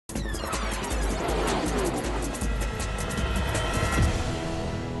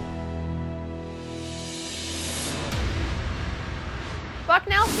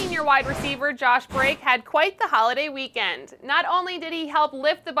Bucknell senior wide receiver Josh Brake had quite the holiday weekend. Not only did he help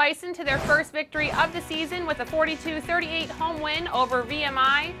lift the Bison to their first victory of the season with a 42-38 home win over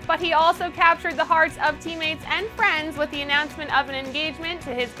VMI, but he also captured the hearts of teammates and friends with the announcement of an engagement to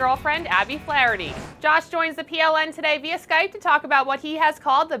his girlfriend, Abby Flaherty. Josh joins the PLN today via Skype to talk about what he has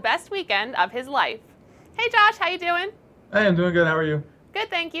called the best weekend of his life. Hey Josh, how you doing? Hey, I'm doing good. How are you?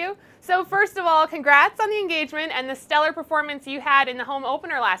 Good, thank you. So first of all, congrats on the engagement and the stellar performance you had in the home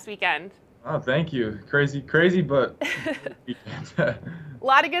opener last weekend. Oh, thank you. Crazy, but A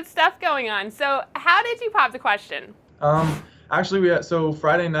lot of good stuff going on. So how did you pop the question? Actually, so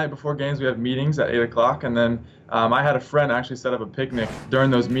Friday night before games, we have meetings at 8 o'clock, and then I had a friend actually set up a picnic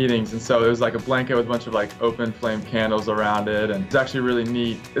during those meetings, and so it was like a blanket with a bunch of like open flame candles around it, and it's actually really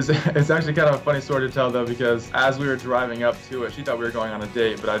neat. It's actually kind of a funny story to tell though, because as we were driving up to it, she thought we were going on a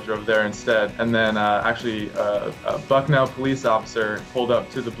date, but I drove there instead. And then actually a Bucknell police officer pulled up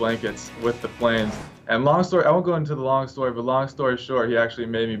to the blankets with the flames. And long story, I won't go into the long story, but long story short, he actually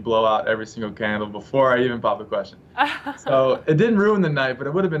made me blow out every single candle before I even popped the question. So it didn't ruin the night, but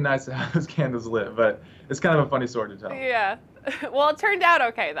it would have been nice to have those candles lit. But it's kind of a funny story to tell. Yeah. Well, it turned out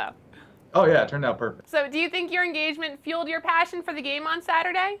okay, though. Oh, yeah, it turned out perfect. So do you think your engagement fueled your passion for the game on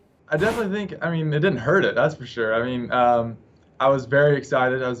Saturday? I definitely think, I mean, it didn't hurt it, that's for sure. I mean, I was very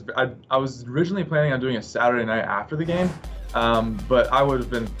excited. I was originally planning on doing a Saturday night after the game. But I would have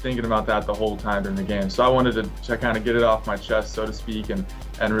been thinking about that the whole time during the game. So I wanted to kind of get it off my chest, so to speak, and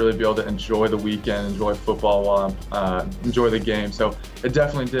really be able to enjoy the weekend, enjoy football while I'm enjoy the game. So it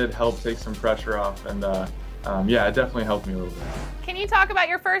definitely did help take some pressure off, and yeah, it definitely helped me a little bit. Can you talk about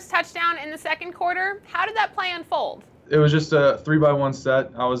your first touchdown in the second quarter? How did that play unfold? It was just a 3-by-1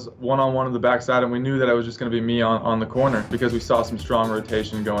 set. I was one-on-one on the backside, and we knew that it was just going to be me on the corner because we saw some strong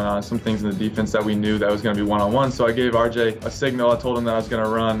rotation going on, some things in the defense that we knew that was going to be one-on-one. So I gave RJ a signal. I told him that I was going to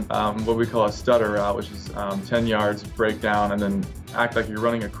run what we call a stutter route, which is 10 yards, break down, and then act like you're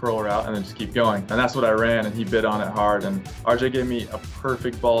running a curl route, and then just keep going. And that's what I ran, and he bit on it hard. And RJ gave me a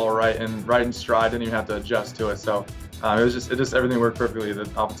perfect ball right in stride. Didn't even have to adjust to it. So it just everything worked perfectly. The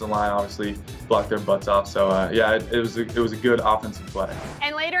offensive line obviously blocked their butts off. So yeah, it was a good offensive play.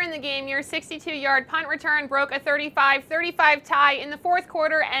 And later in the game, your 62-yard punt return broke a 35-35 tie in the fourth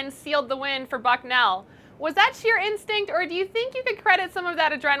quarter and sealed the win for Bucknell. Was that sheer instinct, or do you think you could credit some of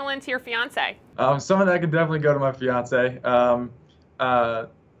that adrenaline to your fiance? Some of that could definitely go to my fiance.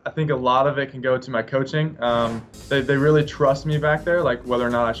 I think a lot of it can go to my coaching. They really trust me back there, like whether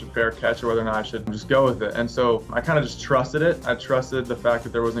or not I should fair catch or whether or not I should just go with it. And so I kind of just trusted it. I trusted the fact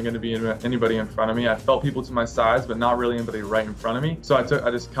that there wasn't going to be anybody in front of me. I felt people to my sides, but not really anybody right in front of me. So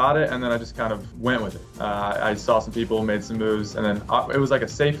I just caught it, and then I just kind of went with it. I saw some people, made some moves, and then it was like a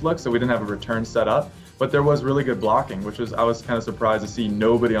safe look, so we didn't have a return set up. But there was really good blocking, which I was kind of surprised to see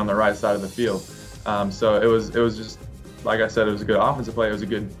nobody on the right side of the field. So it was just, like I said, it was a good offensive play. It was a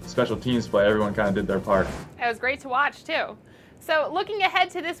good special teams play. Everyone kind of did their part. It was great to watch, too. So looking ahead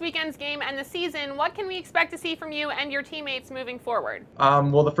to this weekend's game and the season, what can we expect to see from you and your teammates moving forward?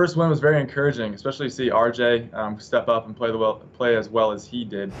 Well, the first win was very encouraging, especially to see RJ step up and play as well as he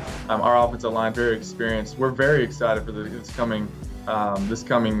did. Our offensive line, very experienced. We're very excited for this coming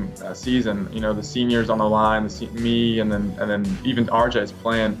season. You know, the seniors on the line, me, and then even RJ's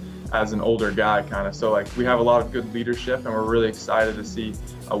playing as an older guy, kind of. So like, we have a lot of good leadership, and we're really excited to see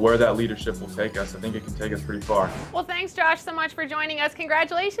where that leadership will take us. I think it can take us pretty far. Well, thanks Josh so much for joining us.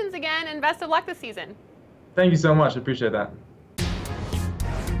 Congratulations again, and best of luck this season. Thank you so much. I appreciate that.